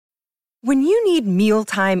When you need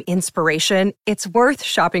mealtime inspiration, it's worth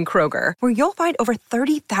shopping Kroger, where you'll find over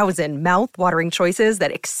 30,000 mouth-watering choices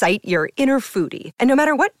that excite your inner foodie. And no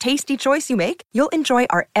matter what tasty choice you make, you'll enjoy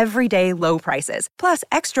our everyday low prices, plus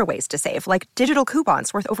extra ways to save, like digital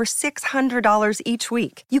coupons worth over $600 each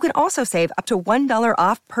week. You can also save up to $1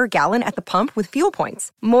 off per gallon at the pump with fuel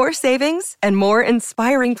points. More savings and more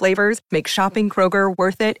inspiring flavors make shopping Kroger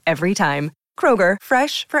worth it every time. Kroger,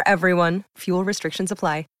 fresh for everyone. Fuel restrictions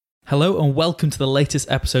apply. Hello and welcome to the latest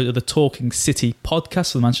episode of the Talking City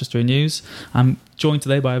podcast for the Manchester News. I'm joined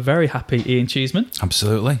today by a very happy Ian Cheeseman.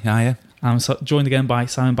 Absolutely, hiya. I'm joined again by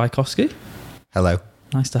Simon Bajkowski. Hello.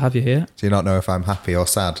 Nice to have you here. Do you not know if I'm happy or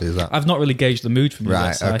sad? Is that I've not really gauged the mood from you right?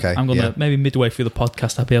 yet, so Okay. I'm gonna maybe midway through the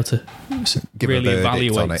podcast I'll be able to give really a verdict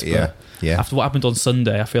evaluate on it. Yeah. After what happened on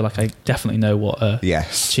Sunday, I feel like I definitely know what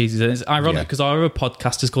cheese is. And it's ironic because our other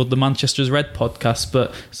podcast is called the Manchester's Red Podcast,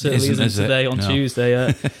 but certainly isn't today on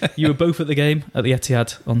Tuesday. You were both at the game at the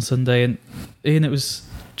Etihad on Sunday, and Ian, it was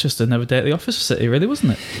just another day at the office for City, really,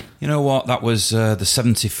 wasn't it? You know what? That was the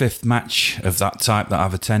 75th match of that type that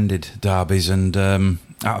I've attended, derbies, and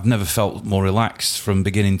I've never felt more relaxed from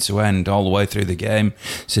beginning to end, all the way through the game.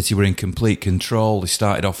 City were in complete control. They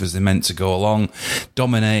started off as they meant to go along,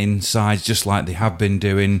 dominating sides just like they have been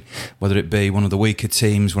doing, whether it be one of the weaker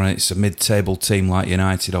teams, when it's a mid-table team like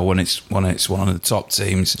United, or when it's one of the top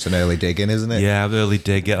teams. It's an early dig in, isn't it? Yeah, early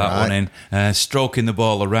dig, get that one in. Stroking the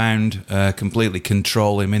ball around, completely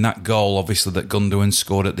controlling. I mean, that goal, obviously, that Gundogan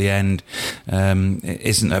scored at the end,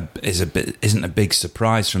 isn't a big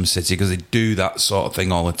surprise from City, because they do that sort of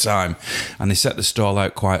thing all the time, and they set the stall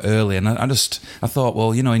out quite early. And I thought,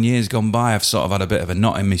 well, you know, in years gone by, I've sort of had a bit of a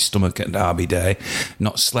knot in my stomach at Derby Day,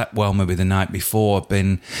 not slept well maybe the night before,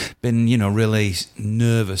 been you know, really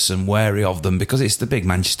nervous and wary of them, because it's the big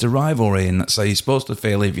Manchester rivalry, and that's how you're supposed to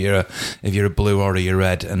feel if you're a blue or you're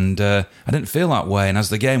red. And I didn't feel that way. And as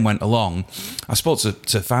the game went along, I spoke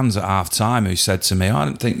to fans at half time who said to me, I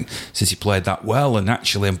don't think City played that well, and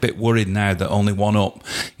actually I'm a bit worried now that only one up,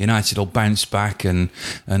 United will bounce back and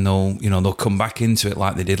they'll come back into it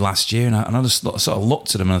like they did last year. And I just sort of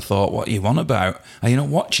looked at them and I thought, what are you on about? Are you not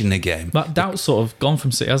watching the game? That doubt's sort of gone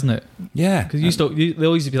from City, hasn't it? Yeah. Because there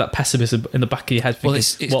always used to be that pessimism in the back of your head. Well,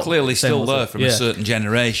 it's clearly still there from a certain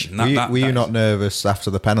generation. Were you not nervous after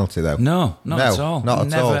the penalty, though? No, at all. Not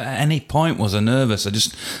at all. Never at any point was I nervous. I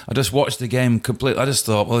just watched the game completely. I just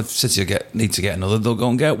thought, well, if City need to get another, they'll go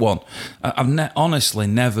and get one. I've honestly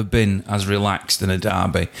never been as relaxed in a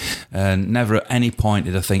derby, and never at any point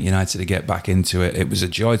did I think United to get back into it. It was a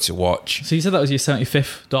joy to watch. So you said that was your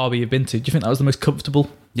 75th derby you've been to. Do you think that was the most comfortable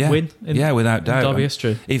win without doubt. Derby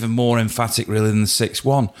history? Even more emphatic, really, than the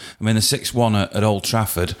 6-1. I mean, the 6-1 at Old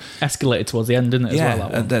Trafford escalated towards the end, didn't it? As well,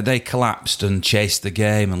 that one? They collapsed and chased the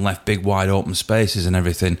game and left big, wide open spaces and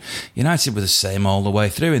everything. United were the same all the way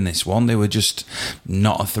through in this one. They were just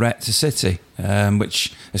not a threat to City,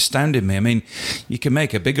 which astounded me. I mean, you can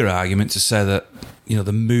make a bigger argument to say that, you know,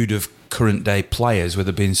 the mood of current day players, with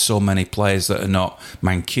there being so many players that are not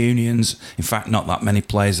Mancunians, in fact not that many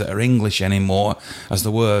players that are English anymore, as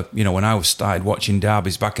there were, you know, when I started watching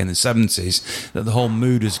derbies back in the 70s, that the whole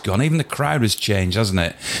mood has gone. Even the crowd has changed, hasn't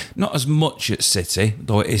it? Not as much at City,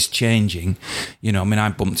 though it is changing. You know, I mean, I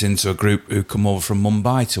bumped into a group who come over from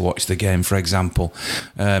Mumbai to watch the game, for example.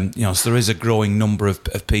 You know, so there is a growing number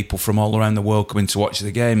of people from all around the world coming to watch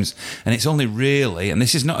the games, and it's only really, and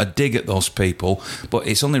this is not a dig at those people, but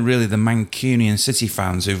it's only really the Mancunian City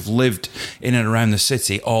fans who've lived in and around the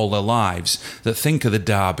city all their lives that think of the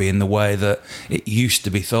derby in the way that it used to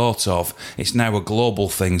be thought of. It's now a global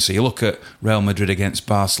thing. So you look at Real Madrid against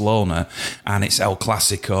Barcelona, and it's El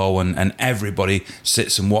Clasico, and everybody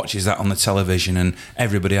sits and watches that on the television, and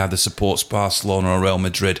everybody either supports Barcelona or Real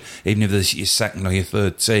Madrid, even if it's your second or your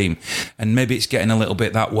third team. And maybe it's getting a little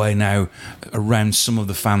bit that way now around some of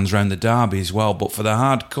the fans around the derby as well. But for the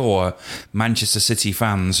hardcore Manchester City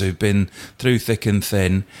fans who've been through thick and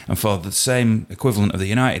thin, and for the same equivalent of the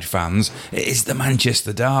United fans, it is the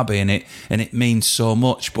Manchester derby, and it means so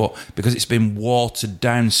much. But because it's been watered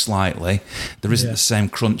down slightly, there isn't the same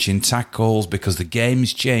crunching tackles, because the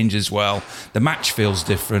game's changed as well. The match feels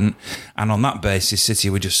different, and on that basis, City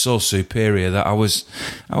were just so superior that I was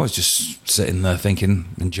just sitting there thinking,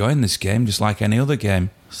 enjoying this game just like any other game.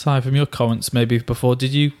 Aside from your comments maybe before,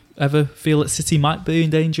 did you ever feel that City might be in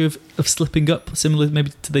danger of slipping up, similar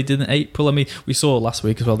maybe to they did in April? I mean, we saw last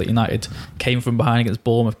week as well that United came from behind against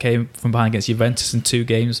Bournemouth, came from behind against Juventus in two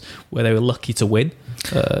games where they were lucky to win.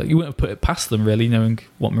 You wouldn't have put it past them, really, knowing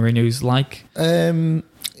what Mourinho's like.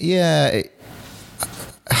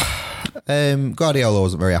 Guardiola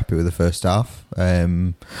wasn't very happy with the first half.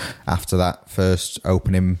 After that first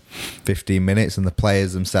opening 15 minutes, and the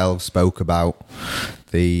players themselves spoke about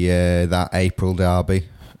that April derby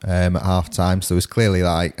at half time. So there was clearly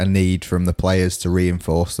like a need from the players to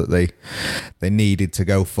reinforce that they needed to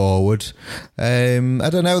go forward. I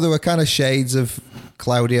don't know, there were kind of shades of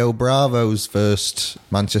Claudio Bravo's first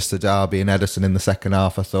Manchester derby in Ederson in the second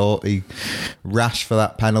half. I thought he rash for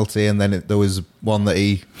that penalty, and then there was one that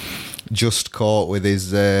he just caught with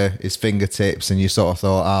his fingertips, and you sort of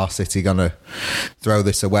thought, City gonna throw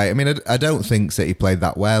this away. I mean, I don't think City played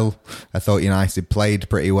that well. I thought United played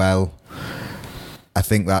pretty well. I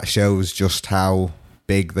think that shows just how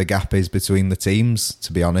big the gap is between the teams,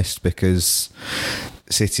 to be honest, because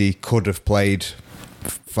City could have played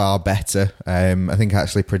far better. I think I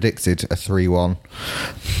actually predicted a 3-1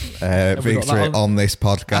 victory on this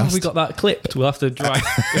podcast. Have we got that clipped? We'll have to drive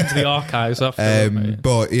into the archives after.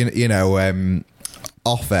 But, you know,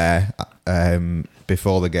 off air,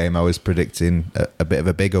 before the game, I was predicting a bit of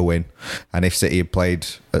a bigger win. And if City had played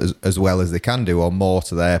as well as they can do, or more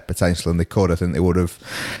to their potential than they could, I think they would have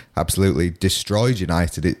absolutely destroyed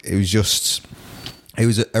United. It was just... It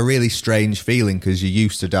was a really strange feeling, because you're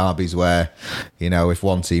used to derbies where, you know, if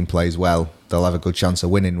one team plays well, they'll have a good chance of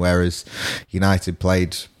winning, whereas United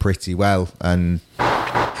played pretty well and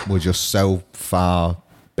were just so far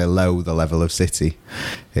below the level of City.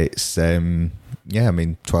 It's, 12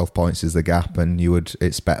 points is the gap, and you would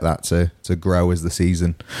expect that to grow as the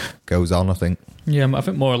season goes on, I think. Yeah, I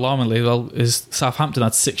think more alarmingly, is Southampton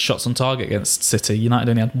had 6 shots on target against City. United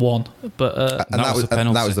only had 1, but that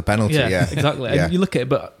was the penalty. Yeah, exactly. Yeah. And you look at it,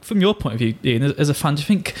 but from your point of view, Ian, as a fan, do you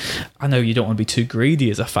think? I know you don't want to be too greedy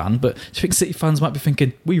as a fan, but do you think City fans might be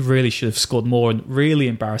thinking we really should have scored more and really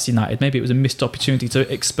embarrassed United? Maybe it was a missed opportunity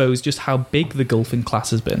to expose just how big the gulf in class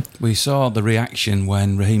has been. We saw the reaction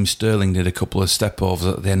when Raheem Sterling did a couple of step-overs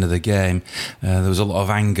at the end of the game. There was a lot of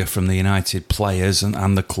anger from the United players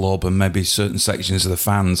and the club, and maybe certain sections of the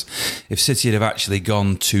fans. If City had have actually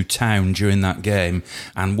gone to town during that game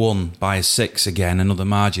and won by a 6 again, another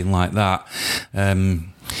margin like that,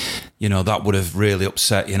 that would have really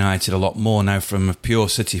upset United a lot more. Now, from a pure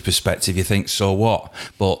City perspective, you think, so what?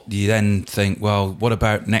 But you then think, well, what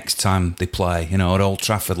about next time they play, at Old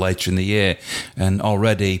Trafford later in the year? And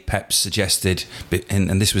already Pep suggested,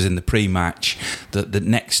 and this was in the pre-match, that the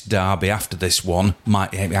next derby after this one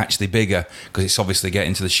might be actually bigger, because it's obviously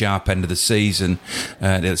getting to the sharp end of the season.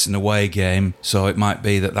 It's an away game, so it might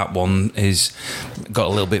be that one is got a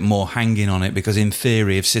little bit more hanging on it, because in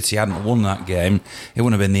theory, if City hadn't won that game, it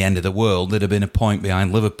wouldn't have been the end of the world. There'd have been a point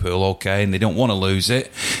behind Liverpool, okay, and they don't want to lose it,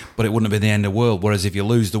 but it wouldn't have been the end of the world. Whereas if you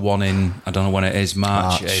lose the one in, I don't know when it is,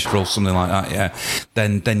 March. April, something like that, yeah,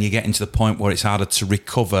 then you get into the point where it's harder to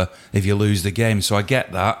recover if you lose the game. So I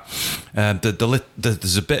get that.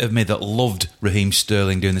 There's a bit of me that loved Raheem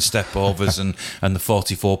Sterling doing the step-overs and the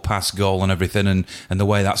 44-pass goal and everything, and the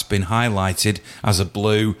way that's been highlighted as a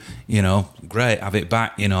blue, great, have it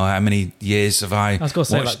back. How many years have I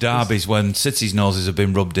watched derbies when City's noses have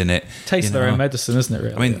been rubbed in it? Taste their own medicine, isn't it,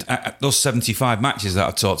 really? I mean, those 75 matches that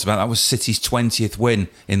I talked about, that was City's 20th win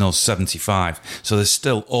in those 75. So there's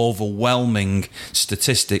still overwhelming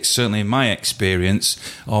statistics, certainly in my experience,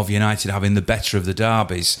 of United having the better of the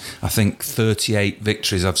derbies. I think 38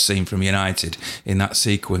 victories I've seen from United in that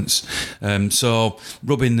sequence. So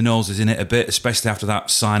rubbing the noses in it a bit, especially after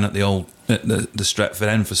that sign at the old the Stretford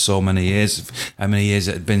End for so many years. How many years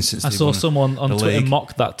it had been since I saw someone on Twitter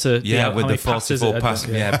mock that to with the 44 pass.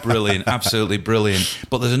 Yeah, brilliant, absolutely brilliant.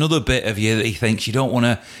 But there's another bit of you that he thinks you don't want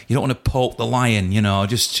to poke the lion,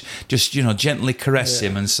 just gently caress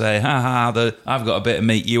him and say, I've got a bit of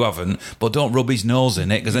meat you haven't, but don't rub his nose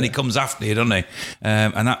in it, because then he comes after you, doesn't he?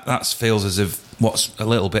 And that feels as if what's a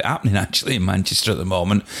little bit happening actually in Manchester at the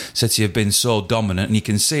moment. City have been so dominant, and you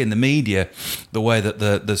can see in the media the way that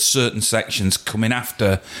the certain sections coming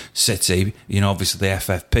after City. Obviously the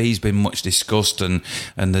FFP's been much discussed, and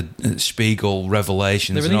the Spiegel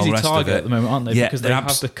revelations. They're an and all easy the rest target of it at the moment, aren't they? Yeah, because they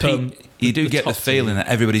have become. You do get the feeling that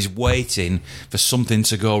everybody's waiting for something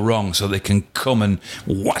to go wrong so they can come and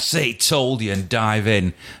what's it told you and dive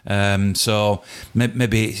in. So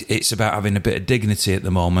maybe it's about having a bit of dignity at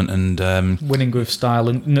the moment and winning with style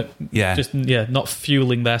and not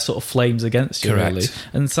fueling their sort of flames against you. Correct. Really.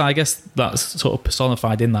 And so I guess that's sort of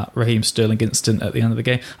personified in that Raheem Sterling incident at the end of the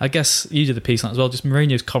game. I guess you did the piece on that as well. Just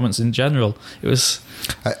Mourinho's comments in general. It was.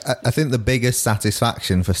 I think the biggest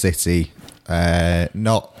satisfaction for City,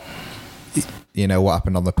 not what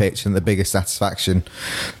happened on the pitch, and the biggest satisfaction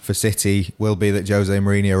for City will be that Jose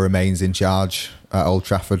Mourinho remains in charge at Old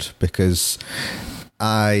Trafford, because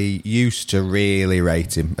I used to really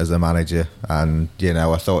rate him as a manager, and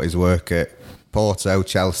I thought his work at Porto,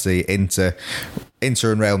 Chelsea, Inter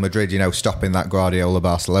and Real Madrid, stopping that Guardiola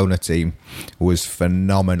Barcelona team was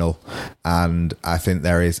phenomenal. And I think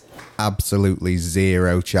there is absolutely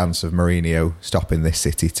zero chance of Mourinho stopping this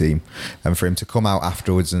City team. And for him to come out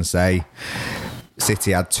afterwards and say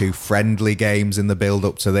City had 2 friendly games in the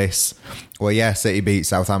build-up to this. Well, yeah, City beat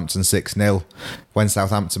Southampton 6-0. When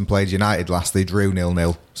Southampton played United last, they drew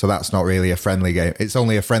 0-0. So that's not really a friendly game. It's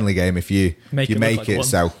only a friendly game if you make it.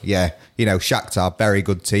 So, yeah, Shakhtar, very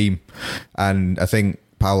good team. And I think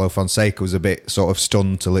Paulo Fonseca was a bit sort of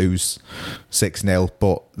stunned to lose 6-0,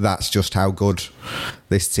 but that's just how good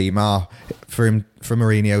this team are. For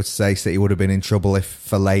Mourinho to say City would have been in trouble if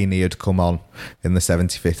Fellaini had come on in the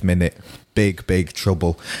 75th minute. Big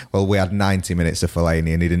trouble. Well, we had 90 minutes of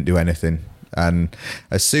Fellaini and he didn't do anything. And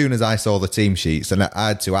as soon as I saw the team sheets, and I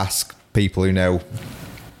had to ask people who know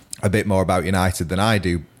a bit more about United than I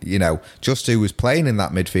do, just who was playing in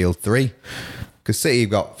that midfield 3. Because City, you've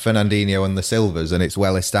got Fernandinho and the Silvas, and it's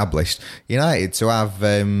well established. United to have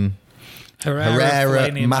Herrera,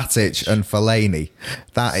 Matic and Fellaini.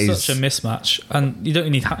 That is such a mismatch. And you don't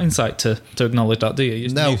need hindsight to acknowledge that, do you? You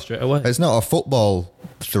just knew straight away. It's not a football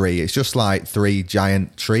 3. It's just like 3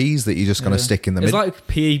 giant trees that you're just going to stick in the middle. It's like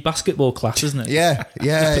PE basketball class, isn't it? Yeah. Put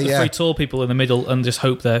the 3 tall people in the middle and just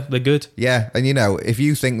hope they're good. Yeah, and if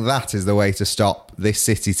you think that is the way to stop this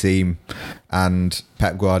City team and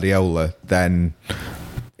Pep Guardiola, then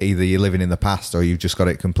either you're living in the past or you've just got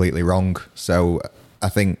it completely wrong. So I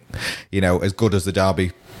think, as good as the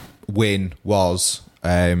Derby win was,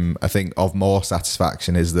 I think of more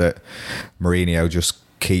satisfaction is that Mourinho just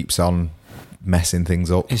keeps on messing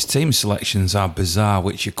things up. His team selections are bizarre,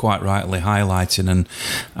 which you're quite rightly highlighting, and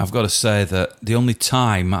I've got to say that the only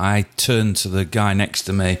time I turned to the guy next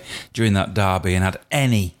to me during that derby and had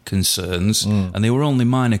any concerns, and they were only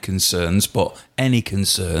minor concerns, but any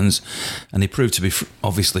concerns, and they proved to be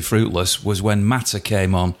obviously fruitless, was when Mata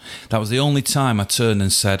came on. That was the only time I turned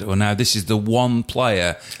and said, oh, now this is the one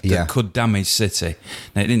player that could damage City.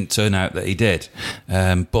 Now, it didn't turn out that he did,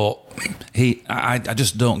 but I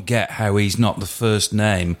just don't get how he's not the first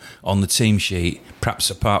name on the team sheet, perhaps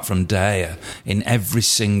apart from De Gea, in every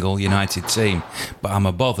single United team. But am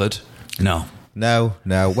I bothered? No.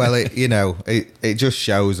 Well, it just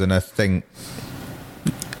shows, and I think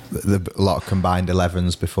a lot of combined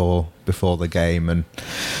 11s before the game, and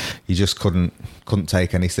you just couldn't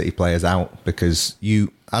take any City players out, because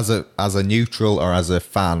you, as a neutral or as a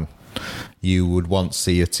fan, you would want to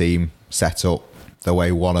see a team set up the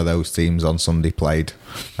way one of those teams on Sunday played,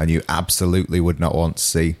 and you absolutely would not want to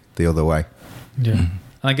see the other way. Yeah.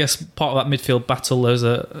 I guess part of that midfield battle, there's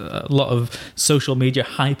a lot of social media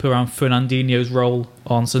hype around Fernandinho's role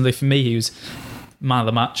on Sunday. For me, he was man of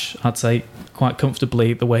the match, I'd say, quite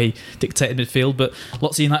comfortably, the way he dictated midfield. But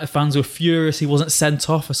lots of United fans were furious he wasn't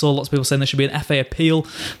sent off. I saw lots of people saying there should be an FA appeal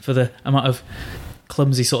for the amount of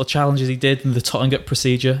clumsy sort of challenges he did and the Tottenham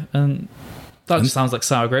procedure. And that just sounds like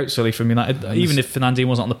sour grapes, really, from United. Even if Fernandinho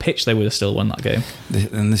wasn't on the pitch, they would have still won that game.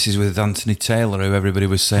 And this is with Anthony Taylor, who everybody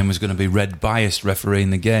was saying was going to be red biased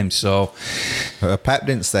refereeing the game. So Pep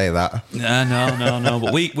didn't say that. No.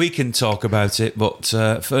 But we can talk about it. But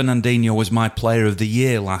Fernandinho was my player of the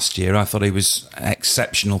year last year. I thought he was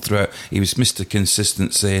exceptional throughout. He was Mr.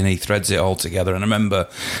 Consistency, and he threads it all together. And I remember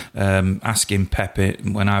asking Pep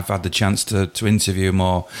when I've had the chance to interview him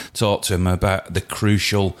or talk to him about the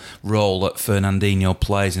crucial role that Fernandinho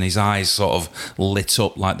plays, and his eyes sort of lit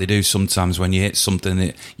up like they do sometimes when you hit something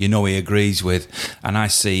that he agrees with. And I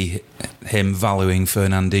see him valuing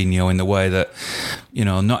Fernandinho in the way that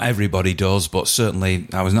not everybody does, but certainly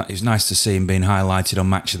it was nice to see him being highlighted on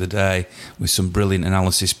Match of the Day with some brilliant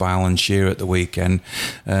analysis by Alan Shearer at the weekend.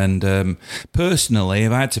 And personally,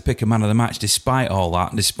 if I had to pick a man of the match, despite all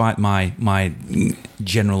that, despite my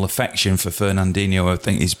general affection for Fernandinho, I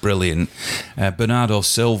think he's brilliant. Bernardo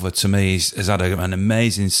Silva, to me, has had an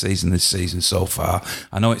amazing season this season so far.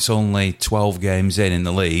 I know it's only 12 games in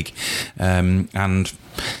the league, and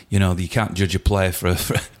you can't judge a player for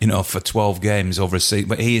 12 games over a season,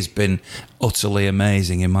 but he has been utterly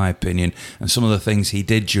amazing in my opinion. And some of the things he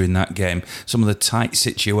did during that game, some of the tight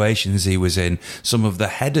situations he was in, some of the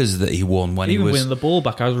headers that he won when even he was winning the ball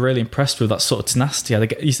back, I was really impressed with that sort of tenacity.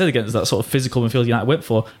 You said against that sort of physical midfield United went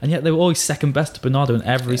for, and yet they were always second best to Bernardo in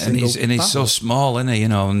every single. And he's so small, isn't he?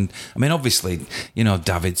 And I mean, obviously,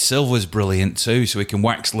 David Silva's brilliant too, so we can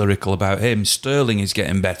wax lyrical about him. Sterling is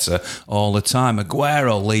getting better all the time. Aguero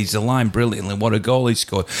Aguero leads the line brilliantly. What a goal he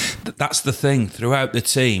scored. That's the thing. Throughout the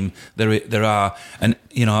team, there are, and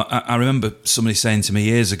you know, I remember somebody saying to me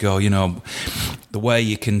years ago, you know, the way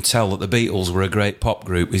you can tell that the Beatles were a great pop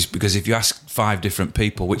group is because if you ask 5 different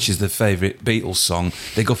people which is their favourite Beatles song,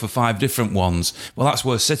 they go for 5 different ones. Well, that's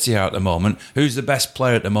where City are at the moment. Who's the best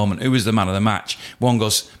player at the moment? Who is the man of the match? One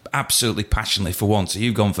goes absolutely passionately for one. So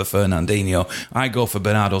you've gone for Fernandinho. I go for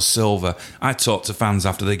Bernardo Silva. I talk to fans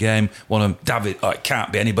after the game. One of them, David. Oh, it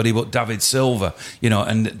can't be anybody but David Silva. You know,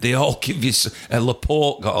 and they all give you.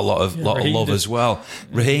 Laporte got a lot of love as well.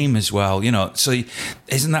 Raheem as well. You know, so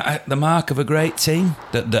isn't that the mark of a great team?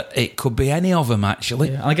 That it could be any of them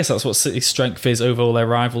actually. Yeah, I guess that's what City's strength is over all their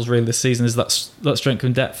rivals really this season, is that strength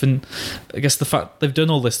and depth. And I guess the fact they've done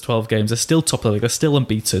all this 12 games, they're still top of the league. They're still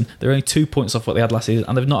unbeaten. They're only 2 points off what they had last season,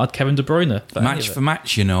 and they've not had Kevin De Bruyne. Match for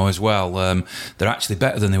match, you know, as well. They're actually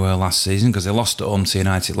better than they were last season because they lost at home to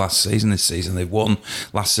United last season. This season they've won.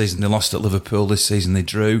 Last season they lost at Liverpool. This season they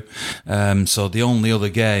drew. So the only other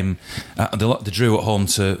game, they drew at home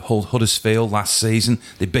to Huddersfield last season.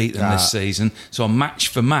 They beat them this season. So match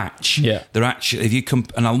for match, they're actually, if you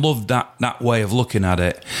and I love that way of looking at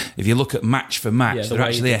it. If you look at match for match, they're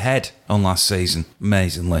actually ahead on last season,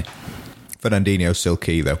 amazingly. Fernandinho's still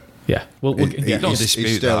key though. Yeah, well,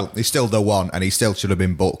 he's still the one, and he still should have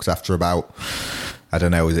been booked after about, I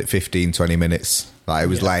don't know, was it 15, 20 minutes? Like, it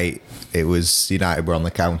was late. It was United were on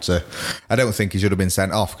the counter. I don't think he should have been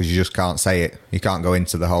sent off because you just can't say it. You can't go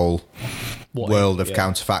into the whole world of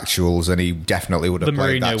counterfactuals, and he definitely would have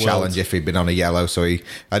played that challenge if he'd been on a yellow. So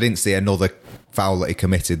I didn't see another foul that he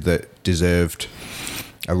committed that deserved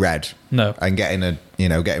a red. No, and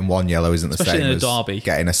getting one yellow isn't especially the same as derby.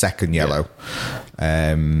 Getting a second yellow.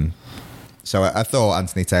 So I thought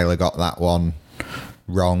Anthony Taylor got that one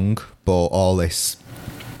wrong, but all this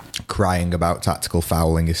crying about tactical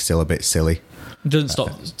fouling is still a bit silly. Doesn't stop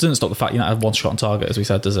the fact United had one shot on target, as we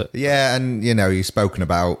said, does it? Yeah, and you know, you've spoken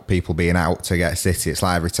about people being out to get City. It's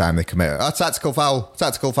like every time they commit tactical foul.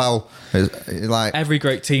 It's like every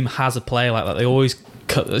great team has a player like that. They always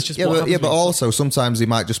cut. It's just but also sometimes he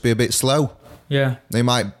might just be a bit slow. Yeah, they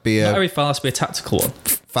might be. Not every foul has to be a tactical one.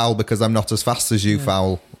 Foul because I'm not as fast as you.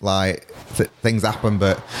 Foul, like things happen,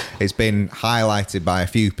 but it's been highlighted by a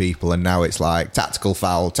few people, and now it's like tactical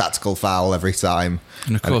foul every time.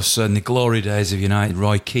 And of course, in the glory days of United,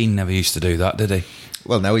 Roy Keane never used to do that, did he?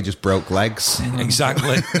 Well, no, he just broke legs.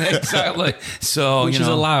 Exactly. So, which is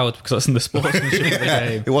allowed because that's in the sportsmanship of the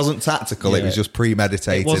game. It wasn't tactical, it was just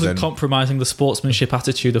premeditated. It wasn't compromising the sportsmanship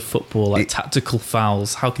attitude of football, like tactical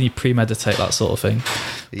fouls. How can you premeditate that sort of thing?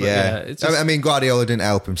 But I mean, Guardiola didn't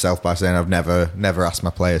help himself by saying, I've never asked my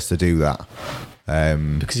players to do that.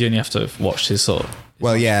 Because you only have to have watched his sort of...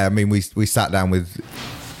 Well, yeah, I mean, we sat down with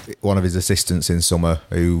one of his assistants in summer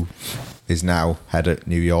who is now head at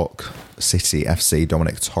New York City FC,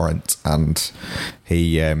 Dominic Torrent, and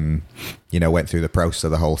he went through the process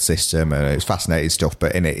of the whole system, and it was fascinating stuff.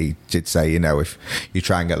 But in it, he did say, if you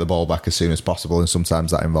try and get the ball back as soon as possible, and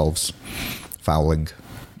sometimes that involves fouling.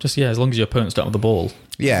 Just as long as your opponents don't have the ball.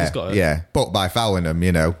 Yeah. But by fouling them,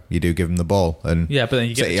 you do give them the ball, and but then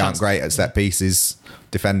you get City aren't great at set pieces,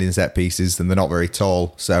 defending set pieces, and they're not very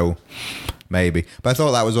tall, so maybe. But I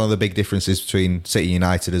thought that was one of the big differences between City and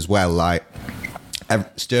United as well. Like,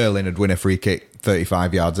 Sterling would win a free kick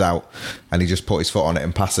 35 yards out and he just put his foot on it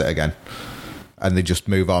and pass it again, and they just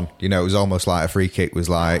move on. It was almost like a free kick was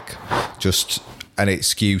like just an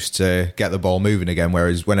excuse to get the ball moving again,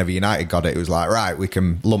 whereas whenever United got it, it was like, right, we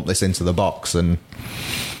can lump this into the box and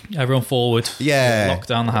everyone forward, lock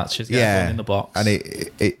down the hatches, get everyone in the box. And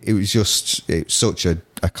it was just such a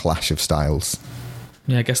clash of styles.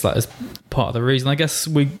 Yeah, I guess that is part of the reason. I guess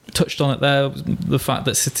we touched on it there, the fact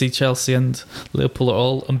that City, Chelsea and Liverpool are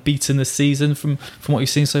all unbeaten this season. From what you've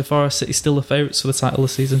seen so far, are City still the favourites for the title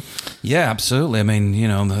this season? Yeah, absolutely. I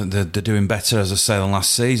mean, they're doing better, as I say, than last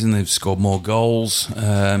season. They've scored more goals.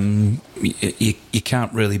 You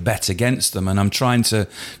can't really bet against them, and I'm trying to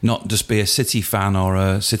not just be a City fan or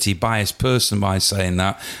a City biased person by saying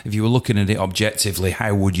that. If you were looking at it objectively,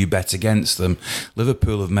 how would you bet against them?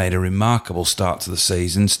 Liverpool have made a remarkable start to the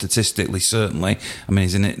season, statistically certainly. I mean,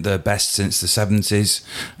 isn't it their best since the 70s?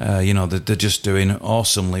 They're just doing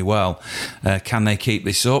awesomely well. Can they keep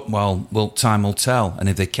this up? Well, time will tell, and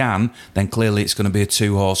if they can, then clearly it's going to be a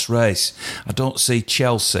 2-horse race. I don't see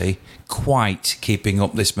Chelsea quite keeping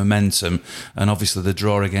up this momentum, and obviously the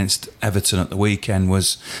draw against Everton at the weekend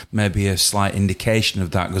was maybe a slight indication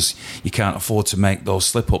of that, because you can't afford to make those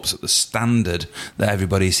slip-ups at the standard that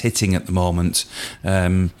everybody's hitting at the moment.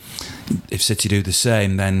 If City do the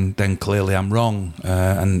same, then clearly I'm wrong,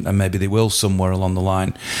 and maybe they will somewhere along the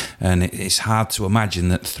line. And it's hard to imagine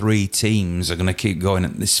that 3 teams are going to keep going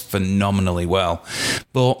at this phenomenally well.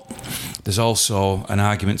 But there's also an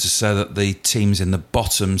argument to say that the teams in the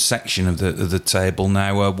bottom section of the table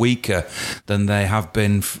now are weaker than they have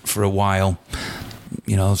been for a while.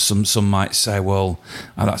 You know, some might say, well,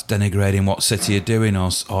 that's denigrating what City are doing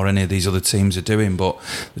or any of these other teams are doing, but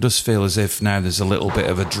it does feel as if now there's a little bit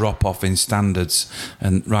of a drop-off in standards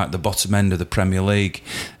and right at the bottom end of the Premier League,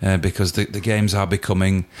 because the games are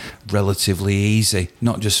becoming relatively easy,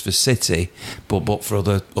 not just for City, but for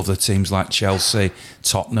other teams like Chelsea.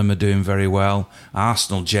 Tottenham are doing very well.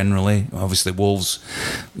 Arsenal generally. Obviously, Wolves,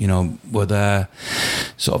 were their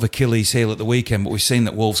sort of Achilles heel at the weekend, but we've seen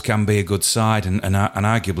that Wolves can be a good side, and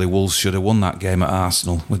arguably Wolves should have won that game at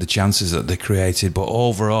Arsenal with the chances that they created. But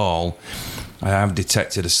overall, I have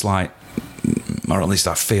detected a slight, or at least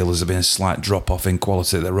I feel there's been a slight drop-off in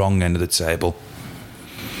quality at the wrong end of the table.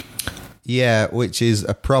 Yeah, which is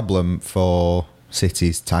a problem for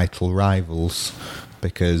City's title rivals,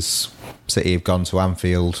 because City have gone to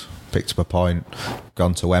Anfield, picked up a point,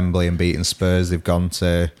 gone to Wembley and beaten Spurs. They've gone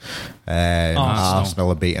to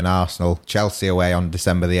Arsenal and beaten Arsenal. Chelsea away on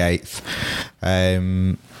December the 8th.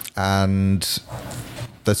 And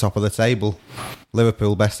the top of the table.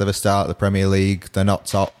 Liverpool best ever start the Premier League, they're not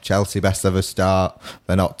top. Chelsea best ever start,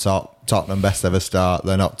 they're not top. Tottenham best ever start,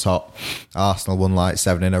 they're not top. Arsenal won like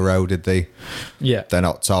 7 in a row, did they? Yeah. They're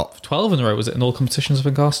not top. 12 in a row, was it, in all competitions, I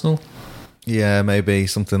think, Arsenal? Yeah, maybe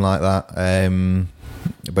something like that.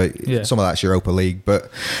 But yeah. Some of that's Europa League.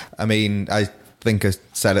 But I mean, I think I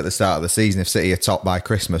said at the start of the season, if City are top by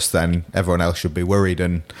Christmas, then everyone else should be worried.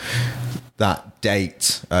 And that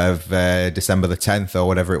date of December the 10th or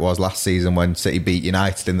whatever it was last season, when City beat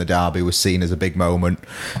United in the derby, was seen as a big moment.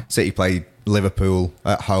 City played Liverpool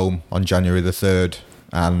at home on January the 3rd,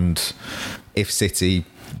 and if City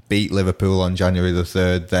beat Liverpool on January the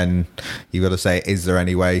 3rd, then you've got to say, is there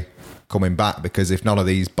any way coming back? Because if none of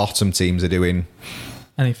these bottom teams are doing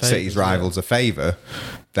City's rivals a favour,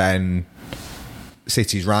 then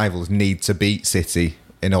City's rivals need to beat City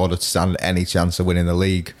in order to stand any chance of winning the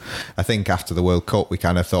league. I think after the World Cup, we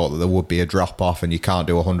kind of thought that there would be a drop-off and you can't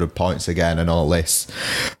do 100 points again and all this.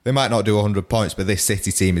 They might not do 100 points, but this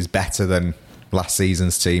City team is better than last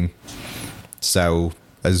season's team. So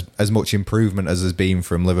as much improvement as there's been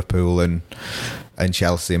from Liverpool and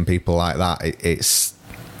Chelsea and people like that, it's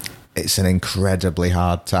an incredibly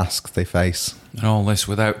hard task they face. And all this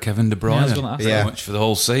without Kevin De Bruyne. Pretty much for the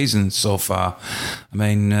whole season so far. I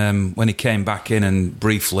mean, when he came back in and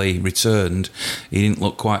briefly returned, he didn't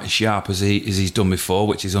look quite as sharp as he's done before,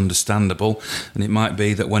 which is understandable. And it might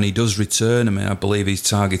be that when he does return, I mean, I believe he's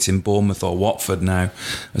targeting Bournemouth or Watford now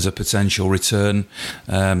as a potential return,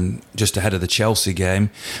 just ahead of the Chelsea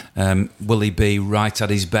game. Will he be right at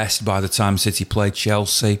his best by the time City play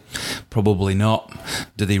Chelsea? Probably not.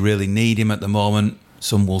 Do they really need him at the moment?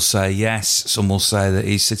 Some will say yes, some will say that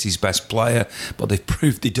he's City's best player, but they've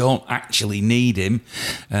proved they don't actually need him.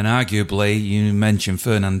 And arguably, you mentioned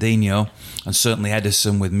Fernandinho, and certainly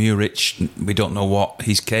Ederson with Muric. We don't know what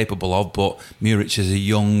he's capable of, but Muric is a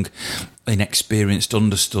young, inexperienced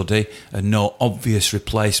understudy, and no obvious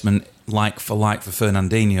replacement like for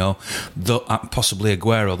Fernandinho, possibly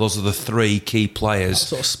Aguero. Those are the 3 key players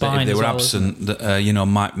sort of spine that if they were well, absent,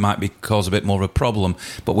 that might be cause a bit more of a problem.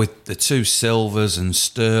 But with the 2 Silvas and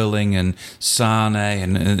Sterling and Sane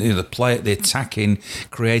and the attacking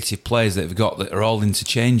creative players that they've got that are all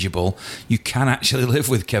interchangeable, you can actually live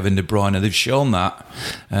with Kevin De Bruyne. They've shown that.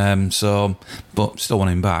 But still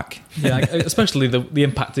want him back. Yeah, especially the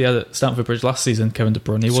impact he had at Stamford Bridge last season, Kevin De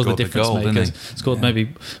Bruyne. He was the difference maker. Scored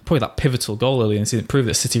probably that pivotal goal early in the season. It proved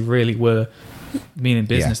that City really were meaning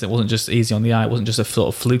business. It wasn't just easy on the eye. It wasn't just a sort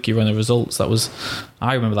of fluky run of results.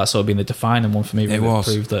 I remember that sort of being the defining one for me. Really, it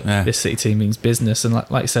proved that this City team means business. And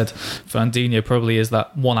like I said, Fernandinho probably is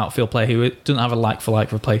that one outfield player who doesn't have a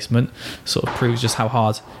like-for-like replacement. Sort of proves just how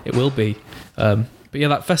hard it will be. But yeah,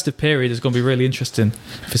 that festive period is going to be really interesting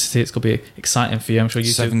for City. It's going to be exciting for you. I'm sure you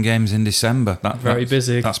 7 games in December. Very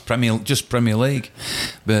busy. That's Premier League.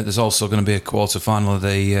 But there's also going to be a quarter-final of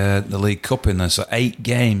the League Cup in there. So 8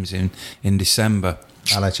 games in December.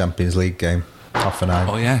 And a Champions League game. Hoffenheim.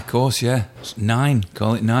 Oh, yeah, of course, yeah. 9.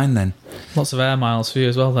 Call it 9 then. Lots of air miles for you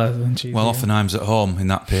as well there. Well, Hoffenheim's at home in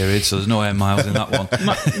that period, so there's no air miles in that one.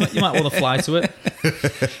 You might want to fly to it.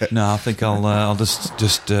 No, I think I'll just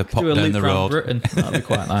pop Do a down loop the around road. Britain. That'd be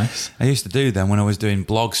quite nice. I used to do them when I was doing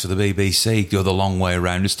blogs for the BBC, go the long way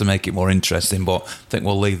around just to make it more interesting, but I think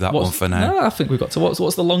we'll leave that one for now. No, I think we've got to.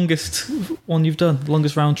 What's the longest one you've done? The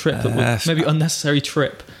longest round trip? Maybe unnecessary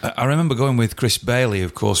trip? I remember going with Chris Bailey, who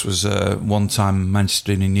of course was a one-time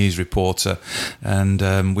Manchester Evening News reporter,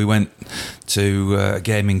 and we went to a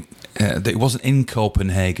game in it wasn't in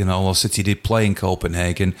Copenhagen, although City did play in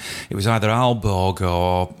Copenhagen. It was either Aalborg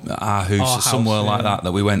or Aarhus or somewhere like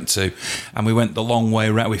that we went to. And we went the long way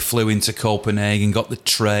around. We flew into Copenhagen, got the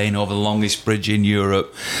train over the longest bridge in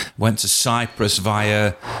Europe, went to Cyprus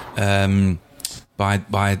via... by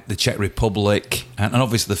the Czech Republic and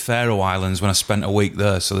obviously the Faroe Islands when I spent a week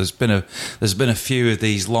there. So there's been a few of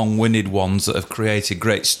these long-winded ones that have created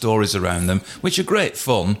great stories around them, which are great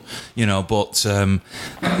fun, but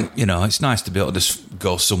it's nice to be able to just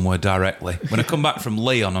go somewhere directly. When I come back from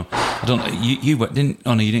Lyon, I don't know, you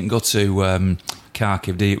didn't go to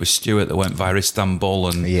Kharkiv, did you? It was Stuart that went via Istanbul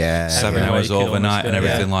and 7 hours overnight and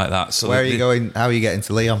everything like that. So where are you going? How are you getting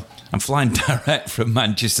to Lyon? I'm flying direct from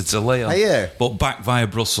Manchester to Lyon. Are you? But back via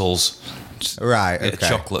Brussels. Right, Bit okay. of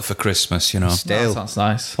chocolate for Christmas, Still. That sounds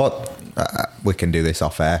nice. What? We can do this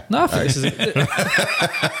off air. No, I think this is...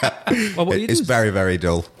 Well, what are you It's doing? very, very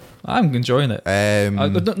dull. I'm enjoying it. I'm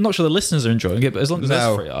not sure the listeners are enjoying it, but as long as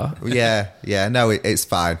us three are, no, it's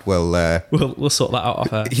fine. we'll sort that out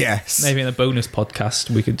off air. Yes, Maybe in a bonus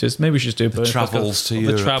podcast we should just do a bonus travels podcast to of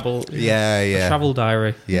Europe. the travel. Yeah. The travel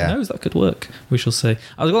diary. Yeah. Who knows, that could work. We shall see.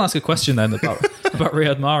 I was going to ask a question then about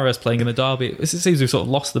Riyad Mahrez playing in the derby. It seems we've sort of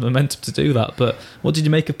lost the momentum to do that. But what did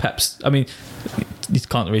you make of Pep's? I mean, you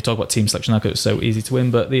can't really talk about team selection now because it's so easy to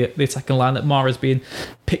win. But the attacking line that Mahrez being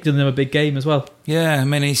picked in them a big game as well. Yeah, I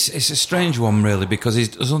mean, it's a strange one, really, because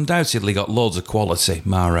he's undoubtedly got loads of quality,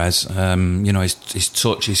 Mahrez. His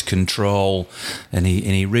touch, his control, and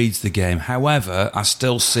he reads the game. However, I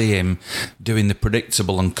still see him doing the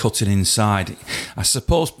predictable and cutting inside. I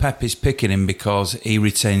suppose Pep is picking him because he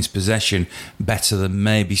retains possession better than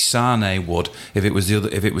maybe Sane would if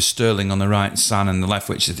it was Sterling on the right and Sane on the left,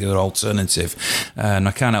 which is the other alternative. And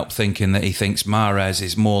I can't help thinking that he thinks Mahrez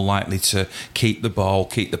is more likely to keep the ball,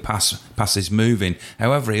 keep the passes moving.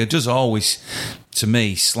 However, he does always, to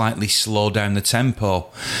me, slightly slow down the tempo.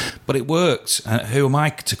 But it worked. Who am I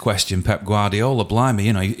to question Pep Guardiola?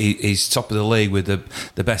 Blimey, he's top of the league with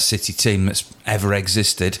the best City team that's ever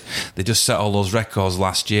existed. They just set all those records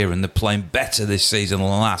last year and they're playing better this season than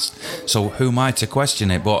last. So who am I to question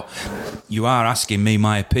it? But you are asking me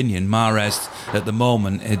my opinion. Mahrez, at the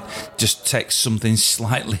moment, it just takes something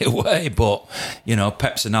slightly away. But,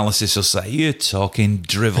 Pep's analysis will say, you're talking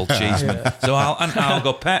drivel, Cheeseman. So I'll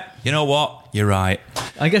go, Pep, you know what? You're right.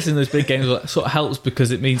 I guess in those big games it sort of helps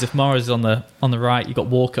because it means if Mahrez is on the right, you've got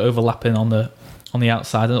Walker overlapping on the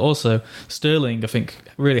outside, and also Sterling, I think,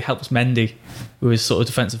 really helps Mendy with his sort of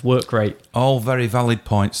defensive work rate. All very valid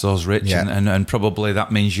points, those, Rich, Yeah. and probably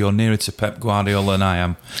that means you're nearer to Pep Guardiola than I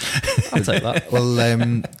am. I'll take that.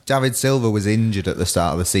 Well, David Silva was injured at the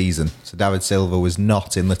start of the season, so David Silva was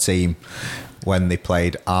not in the team when they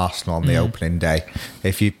played Arsenal on the opening day.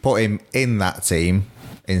 If you put him in that team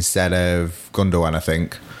instead of Gundogan, I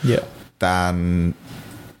think, then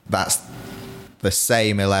that's the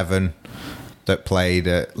same 11 that played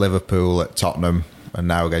at Liverpool, at Tottenham, and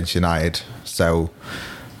now against United. So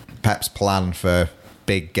Pep's plan for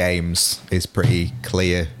big games is pretty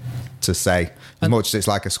clear to say. As much as it's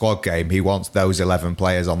like a squad game, he wants those 11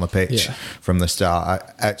 players on the pitch from the start.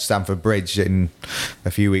 At Stamford Bridge in a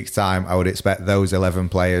few weeks' time, I would expect those 11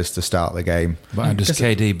 players to start the game. But how does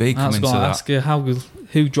KDB come into that? I was going to ask you,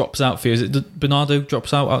 who drops out for you? Is it Bernardo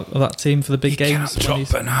drops out of that team for the big games? Can't drop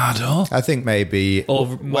Bernardo. I think maybe... Or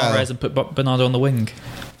Mahrez and put Bernardo on the wing?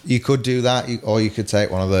 You could do that, or you could take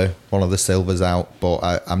one of the Silvers out, but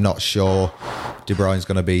I'm not sure De Bruyne's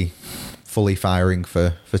going to be fully firing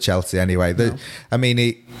for Chelsea anyway. No. I mean,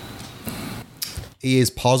 he is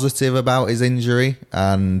positive about his injury,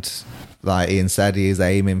 and like Ian said, he is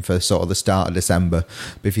aiming for sort of the start of December.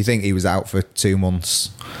 But if you think he was out for 2 months,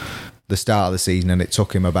 the start of the season, and it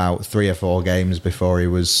took him about 3 or 4 games before he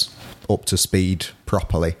was up to speed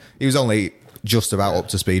properly. He was only just about up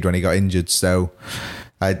to speed when he got injured, so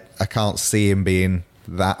I can't see him being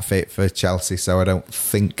that fit for Chelsea, so I don't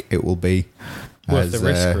think it will be worth the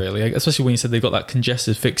risk, really. Especially when you said they've got that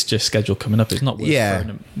congested fixture schedule coming up. It's not worth throwing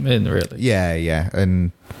them in, really. Yeah.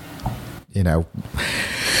 And,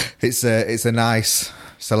 it's a nice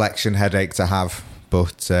selection headache to have,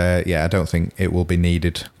 but, I don't think it will be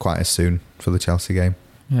needed quite as soon for the Chelsea game.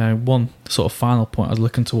 Yeah, one sort of final point I was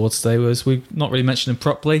looking towards today was we've not really mentioned him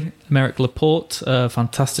properly. Aymeric Laporte,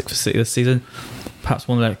 fantastic for City this season. perhaps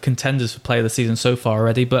one of the contenders for player of the season so far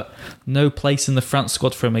already, but no place in the France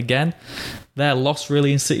squad for him again. Their loss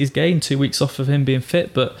really in City's gain, 2 weeks off of him being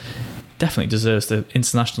fit, but definitely deserves the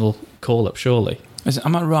international call-up, surely.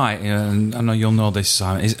 Am I right? I know you'll know this,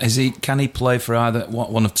 Simon. Can he play for either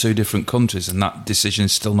one of two different countries, and that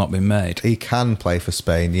decision's still not been made? He can play for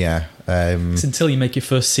Spain, yeah. It's until you make your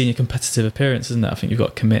first senior competitive appearance, isn't it? I think you've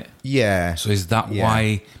got to commit. Yeah. So is that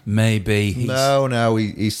why maybe he's... No.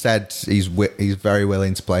 He said he's very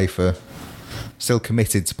willing to play for... Still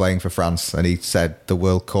committed to playing for France, and he said the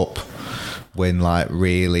World Cup win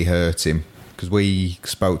really hurt him. Because we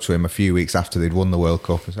spoke to him a few weeks after they'd won the World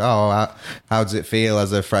Cup. Said, how does it feel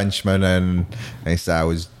as a Frenchman? And he said, I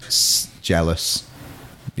was jealous.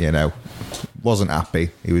 Wasn't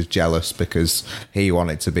happy. He was jealous because he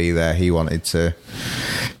wanted to be there. He wanted to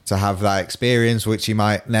have that experience, which he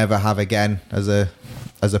might never have again as a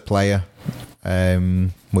player,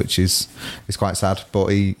 which is quite sad. But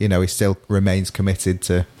he still remains committed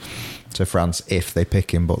to France if they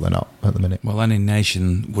pick him, but they're not at the minute. Well, any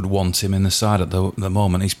nation would want him in the side at the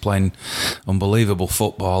moment. He's playing unbelievable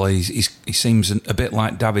football. He seems a bit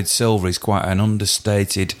like David Silva. He's quite an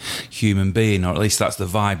understated human being, or at least that's the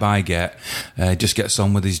vibe I get. He just gets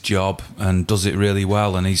on with his job and does it really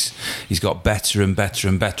well, and he's got better and better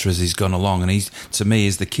and better as he's gone along, and to me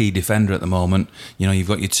is the key defender at the moment. You've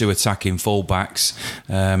got your two attacking fullbacks.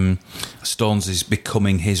 Stones is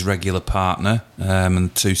becoming his regular partner,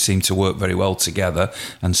 and the two seem to work very well together.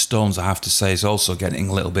 And Stones, I have to say, is also getting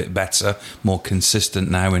a little bit better, more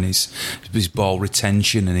consistent now in his ball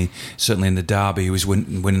retention, and he certainly in the derby he was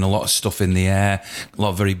winning a lot of stuff in the air, a lot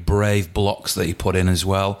of very brave blocks that he put in as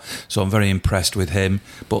well. So I'm very impressed with him.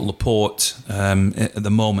 But Laporte at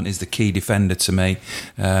the moment is the key defender to me,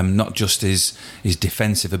 not just his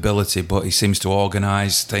defensive ability, but he seems to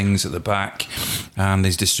organise things at the back, and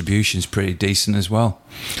his distribution's pretty decent as well.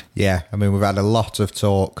 Yeah, I mean, we've had a lot of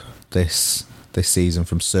talk this season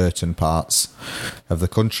from certain parts of the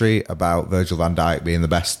country about Virgil van Dijk being the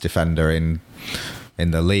best defender in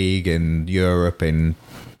the league, in Europe, in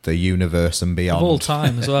the universe and beyond. Of all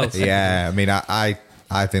time as well. Yeah, I mean,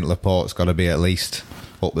 I think Laporte's got to be at least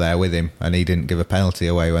up there with him, and he didn't give a penalty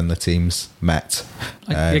away when the teams met.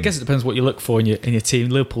 I guess it depends what you look for in your team.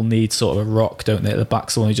 Liverpool need sort of a rock, don't they, at the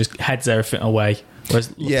back, someone who just heads everything away.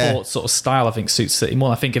 Whereas Laporte's sort of style, I think, suits City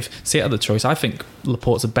more. I think if City had the choice, I think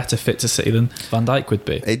Laporte's a better fit to City than Van Dijk would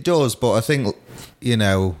be. It does, but I think,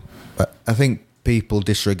 I think people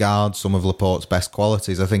disregard some of Laporte's best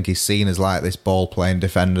qualities. I think he's seen as like this ball-playing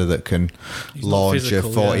defender that can launch a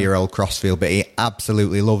 40-year-old crossfield, but he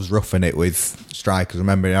absolutely loves roughing it with strikers. I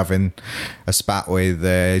remember him having a spat with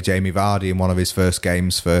Jamie Vardy in one of his first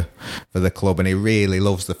games for the club, and he really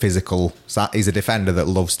loves the physical. He's a defender that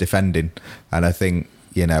loves defending, and I think,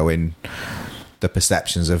 in the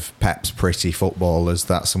perceptions of Pep's pretty footballers,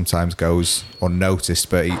 that sometimes goes unnoticed,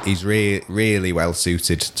 but he's really well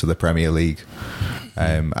suited to the Premier League.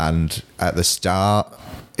 And at the start,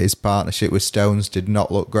 his partnership with Stones did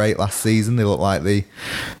not look great last season. They looked like they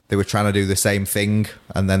were trying to do the same thing,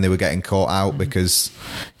 and then they were getting caught out because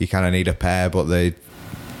you kind of need a pair, but they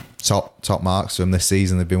top marks from this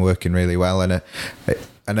season. They've been working really well, and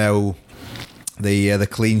I know the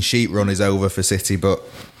clean sheet run is over for City, but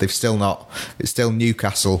they've still not. It's still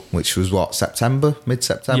Newcastle, which was mid-September.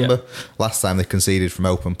 Yeah. Last time they conceded from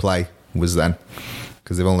open play was then,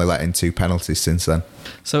 because they've only let in 2 penalties since then.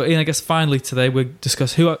 So, Ian, I guess finally today we'll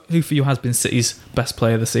discuss who for you has been City's best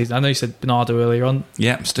player of the season. I know you said Bernardo earlier on.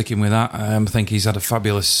 Yeah, I'm sticking with that. I think he's had a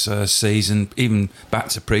fabulous season. Even back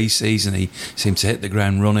to pre-season, he seemed to hit the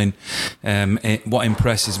ground running. What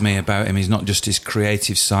impresses me about him is not just his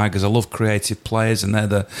creative side, because I love creative players, and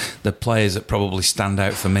they're the players that probably stand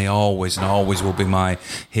out for me always, and always will be my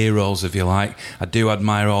heroes, if you like. I do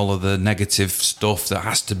admire all of the negative stuff that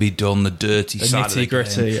has to be done, the dirty side of the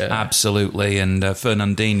game. Yeah. Absolutely, and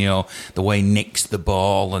Fernandinho, the way he nicks the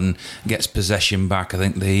ball and gets possession back. I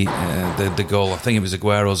think the goal, I think it was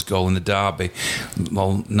Aguero's goal in the derby,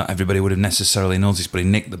 well, not everybody would have necessarily noticed, but he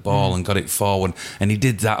nicked the ball and got it forward, and he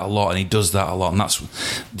did that a lot, and he does that a lot, and that's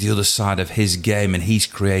the other side of his game, and he's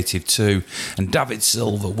creative too. And David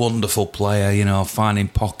Silva, wonderful player, finding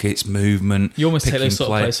pockets, movement. You almost take those sort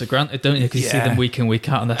of players for granted, don't you? Because you see them week in, week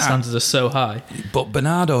out, and their standards are so high. But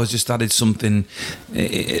Bernardo has just added something.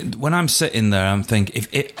 When I'm sitting there, I'm thinking,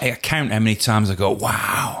 I count how many times I go,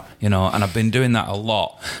 wow, you know, and I've been doing that a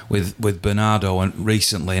lot with Bernardo and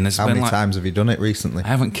recently. And How many times have you done it recently? I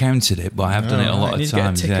haven't counted it, but I have done it a lot of times. He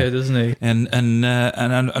needs to get a ticker, doesn't he? And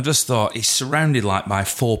I just thought he's surrounded like by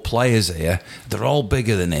 4 players here. They're all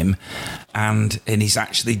bigger than him, and he's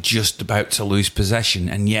actually just about to lose possession,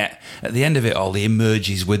 and yet at the end of it all, he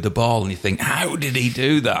emerges with the ball, and you think, how did he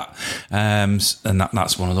do that? And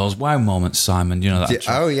that's one of those wow moments, Simon. You know that?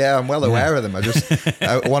 Oh yeah, I'm well aware of them.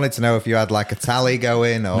 I wanted to know if you had like a tally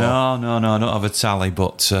going or no, I don't have a tally,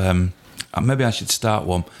 but. Maybe I should start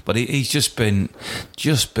one, but he's just been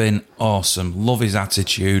awesome. Love his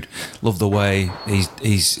attitude, love the way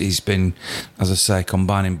he's been, as I say,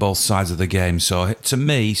 combining both sides of the game. So to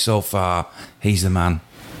me, so far, he's the man.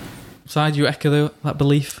 So do you echo that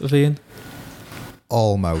belief of Ian?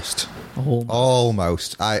 Almost.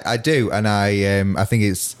 I do, and I think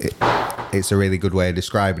it's a really good way of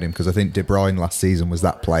describing him, because I think De Bruyne last season was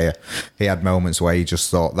that player. He had moments where you just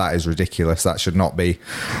thought, that is ridiculous. That should not be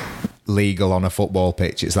legal on a football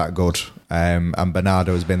pitch. It's that good. And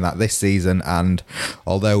Bernardo has been that this season, and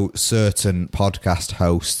although certain podcast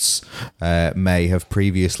hosts may have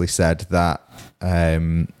previously said that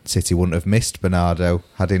City wouldn't have missed Bernardo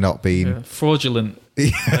had he not been fraudulent.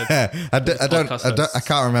 Yeah, I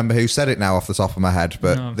can't remember who said it now off the top of my head,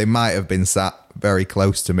 but they might have been sat very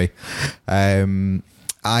close to me.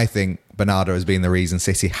 I think Bernardo has been the reason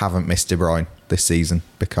City haven't missed De Bruyne this season,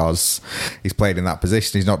 because he's played in that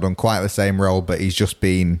position. He's not done quite the same role, but he's just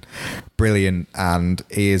been brilliant, and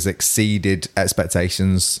he has exceeded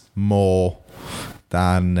expectations more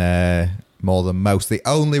than most. The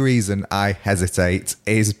only reason I hesitate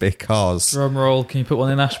is because drum roll. Can you put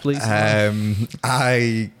one in, Ash, please?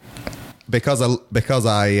 Because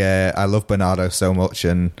I love Bernardo so much,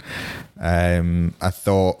 and I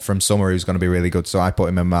thought from summer he was going to be really good, so I put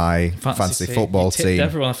him in my fantasy football you tipped team.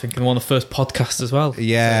 Everyone, I think, in one of the first podcasts as well.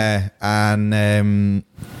 Yeah, so. And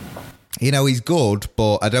he's good,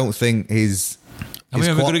 but I don't think he's.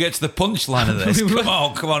 We're going to get to the punchline of this. Come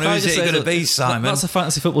on. Who's it going to be, Simon? That's a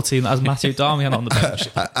fantasy football team that has Matthew Darmian on the bench.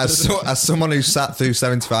 As someone who's sat through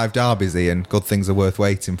 75 derbies, Ian, good things are worth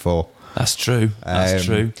waiting for. That's true.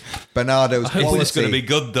 Bernardo's quality. It's going to be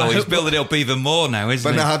good, though. He's building it up even more now, isn't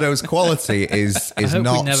Bernardo's quality is I hope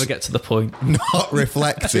not. We never get to the point. Not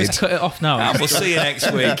reflected. Just cut it off now. And we'll see you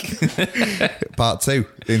next week. Part 2,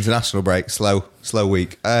 the international break. Slow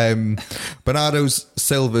week. Bernardo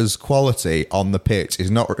Silva's quality on the pitch is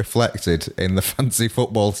not reflected in the fantasy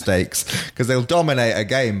football stakes, because they'll dominate a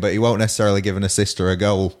game, but he won't necessarily give an assist or a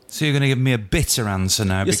goal. So you're going to give me a bitter answer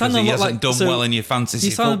now because he hasn't done well in your fantasy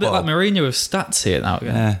football. You sound a bit like Mourinho with stats here now,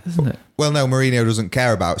 isn't it? Well, no, Mourinho doesn't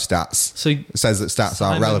care about stats. So he says that stats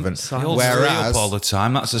aren't relevant. Whereas all the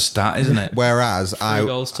time, that's a stat, isn't it? Whereas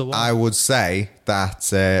I would say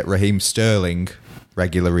that Raheem Sterling,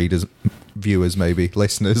 regular readers, viewers, maybe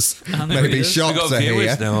listeners, maybe shocked to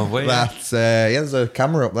hear now, have we? that there's a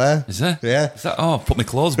camera up there. Is there? Yeah. Is that, put my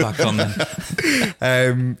clothes back on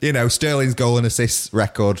then. Sterling's goal and assist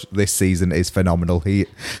record this season is phenomenal. He,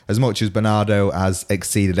 as much as Bernardo has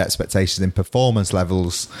exceeded expectations in performance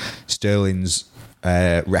levels, Sterling's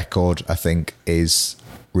record, I think, is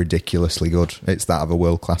ridiculously good. It's that of a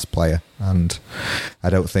world-class player, and I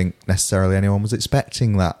don't think necessarily anyone was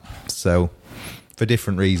expecting that. So, for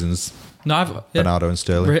different reasons, Bernardo and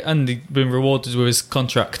Sterling. And he's been rewarded with his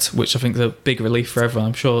contract, which I think is a big relief for everyone.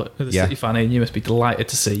 I'm sure the City fan, and you must be delighted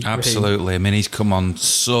to see. Absolutely. Raheem. I mean, he's come on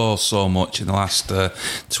so much in the last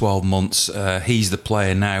 12 months. He's the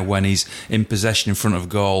player now when he's in possession in front of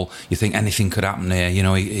goal. You think anything could happen here. You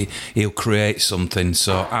know, he'll create something.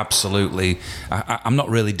 So absolutely, I'm not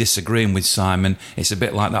really disagreeing with Simon. It's a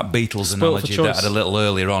bit like that Beatles analogy that I had a little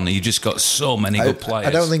earlier on. You just got so many good players.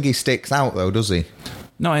 I don't think he sticks out though, does he?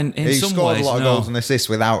 No, in some ways, he scored a lot of goals and assists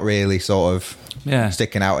without really sort of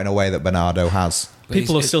sticking out in a way that Bernardo has.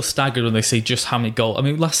 People are still staggered when they see just how many goals. I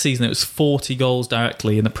mean, last season it was 40 goals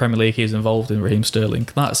directly in the Premier League he was involved in, Raheem Sterling.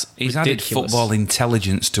 He's added football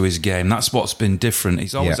intelligence to his game. That's what's been different.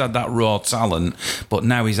 He's always had that raw talent, but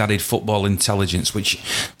now he's added football intelligence, which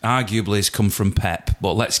arguably has come from Pep.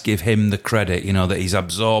 But let's give him the credit, that he's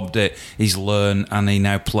absorbed it, he's learned, and he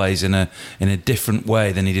now plays in a different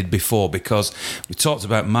way than he did before. Because we talked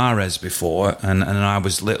about Mahrez before, and I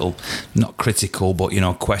was little, not critical, but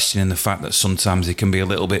questioning the fact that sometimes he can be a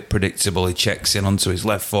little bit predictable. He checks in onto his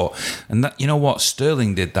left foot. And that, you know what?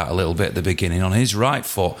 Sterling did that a little bit at the beginning. On his right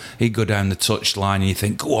foot, he'd go down the touchline and you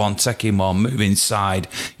think, go on, take him on, move inside,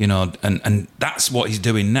 you know, and that's what he's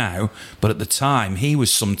doing now. But at the time, he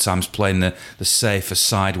was sometimes playing the safer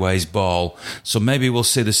sideways ball. So maybe we'll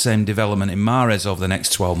see the same development in Mahrez over the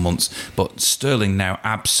next 12 months. But Sterling now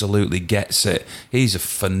absolutely gets it. He's a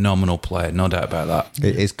phenomenal player, no doubt about that.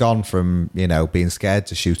 It's gone from, you know, being scared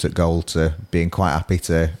to shoot at goal to being quite happy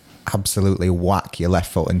to absolutely whack your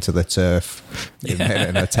left foot into the turf in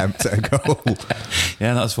an attempt at a goal.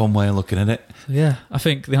 Yeah, that's one way of looking at it. Yeah, I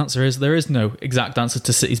think the answer is there is no exact answer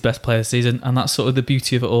to City's best player this season, and that's sort of the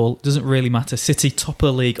beauty of it all. It doesn't really matter. City, top of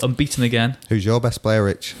the league, unbeaten again. Who's your best player,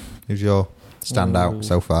 Rich? Who's your standout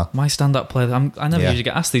so far? My standout player. I never usually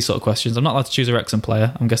get asked these sort of questions. I'm not allowed to choose a Wrexham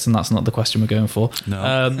player. I'm guessing that's not the question we're going for.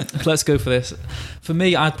 No. Let's go for this. For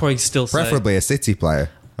me, I'd probably still say... Preferably a City player.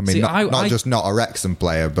 I mean, See, not just not a Wrexham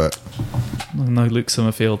player, but... No, Luke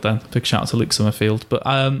Summerfield then. Big shout out to Luke Summerfield. But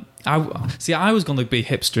I was going to be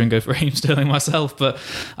hipster and go for Raheem Sterling myself, but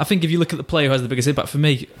I think if you look at the player who has the biggest impact, for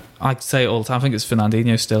me, I say it all the time, I think it's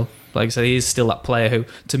Fernandinho still. Like I said, he is still that player who,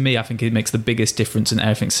 to me, I think he makes the biggest difference in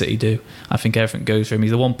everything City do. I think everything goes for him.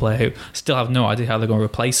 He's the one player who still have no idea how they're going to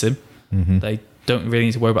replace him. Mm-hmm. They don't really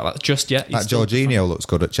need to worry about that just yet. That Jorginho looks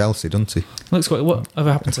good at Chelsea, doesn't he? Looks good.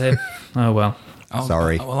 Whatever happened to him? Oh, well.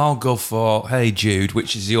 Sorry. I'll go for Hey Jude,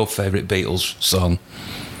 which is your favourite Beatles song.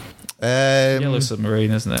 Yellow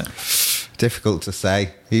Submarine, isn't it? Difficult to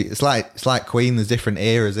say. It's like Queen. There's different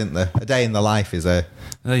eras, isn't there? A Day in the Life is a...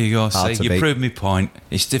 There you go. Hard See, to you beat. proved me point.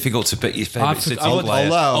 It's difficult to pick your favourite City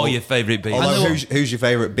player or your favourite Beatles. Although, who's your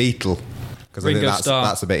favourite Beatle? Because I think Ringo Starr.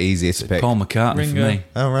 that's a bit easier to pick. Paul McCartney Ringo. for me.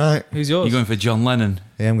 All right. Who's yours? You're going for John Lennon.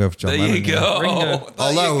 Yeah, I'm going for John There Lennon. you go. Ringo. There you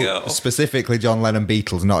Although, go. specifically John Lennon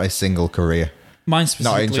Beatles, not his single career. Mine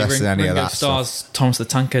specifically, Not interested in any of Ringo that Starr's Thomas the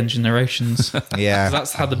Tank Engine narrations. Yeah.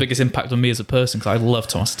 That's had the biggest impact on me as a person, because I love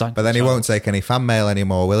Thomas the Tank. But then he won't take any fan mail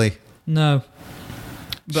anymore, will he? No.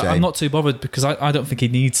 But Shame. I'm not too bothered, because I don't think he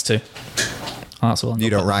needs to. That's all. You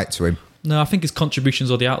don't write to him. No, I think his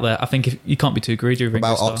contributions already out there. I think you can't be too greedy with Ringo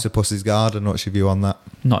About Starr. Octopus's Garden, what's your view on that?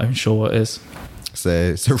 Not even sure what it is.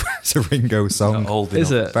 It's a Ringo song. Not old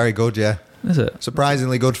Is enough. it? Very good, yeah. Is it?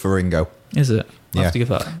 Surprisingly good for Ringo. Is it? I'll Yeah. have to give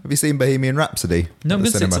that. Have you seen Bohemian Rhapsody? No, I'm at going the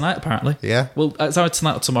to see it cinema? tonight, apparently. Yeah? Well, it's either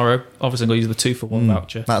tonight or tomorrow. Obviously, I'm going to use the 2-for-1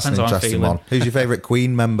 voucher. That's an Depends how I'm interesting feeling. one. Who's your favourite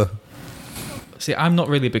Queen member? See, I'm not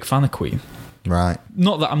really a big fan of Queen. Right.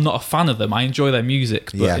 Not that I'm not a fan of them. I enjoy their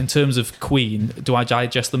music. But Yeah. in terms of Queen, do I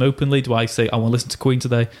digest them openly? Do I say, I want to listen to Queen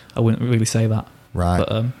today? I wouldn't really say that. Right.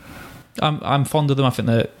 But I'm fond of them. I think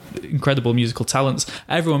they're incredible musical talents.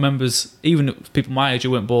 Everyone remembers, even people my age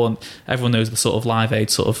who weren't born, everyone knows the sort of Live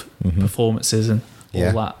Aid sort of performances and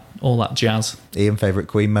Yeah. all that jazz. Ian, favourite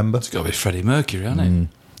Queen member? It's got to be Freddie Mercury,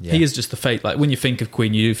 hasn't it? Yeah. He is just the fate. Like when you think of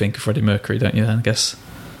Queen, you do think of Freddie Mercury, don't you? Then I guess.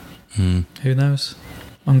 Who knows?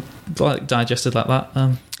 I'm like digested like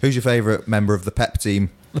that. Who's your favourite member of the Pep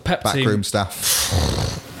team? The Pep Backroom team.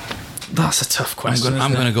 staff. That's a tough question.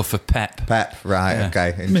 I'm going to go for Pep. Pep, right, Yeah.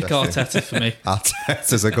 okay. Mick Interesting. Arteta for me.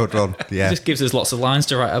 Arteta's a good one, yeah. He just gives us lots of lines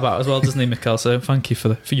to write about as well, doesn't he, Mikel? So thank you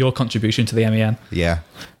for your contribution to the MEN. Yeah.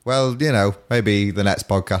 Well, you know, maybe the next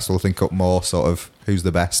podcast will think up more sort of who's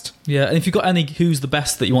the best. Yeah, and if you've got any who's the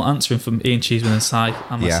best that you want answering from Ian Cheeseman and Si and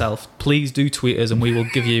Yeah. myself, please do tweet us and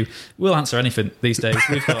we'll answer anything these days.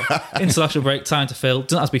 We've got international break, time to fill.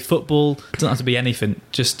 Doesn't have to be football, doesn't have to be anything.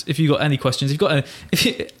 Just if you've got any questions,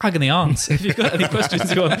 agony aunts, if you've got any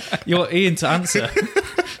questions you want Ian to answer,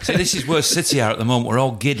 See, this is where City are at the moment. We're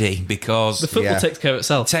all giddy because the football Yeah. takes care of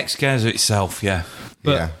itself. takes care of itself, yeah.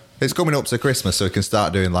 But- yeah. It's coming up to Christmas, so we can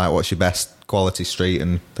start doing like what's your best quality street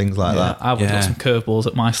and things like Yeah, that. I've got Yeah. some curveballs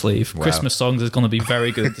at my sleeve. Wow. Christmas songs is going to be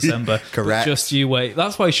very good in December. Correct. But just you wait.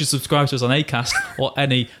 That's why you should subscribe to us on Acast or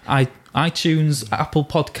any iTunes, Apple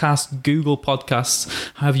Podcasts, Google Podcasts.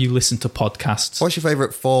 However you listen to podcasts. What's your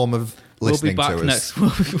favourite form of listening We'll be to back us?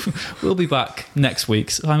 next. We'll be back next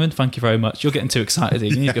week. Simon, thank you very much. You're getting too excited.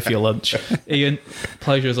 Ian. You need to go for your lunch. Ian,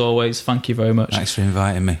 pleasure as always. Thank you very much. Thanks for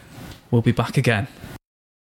inviting me. We'll be back again.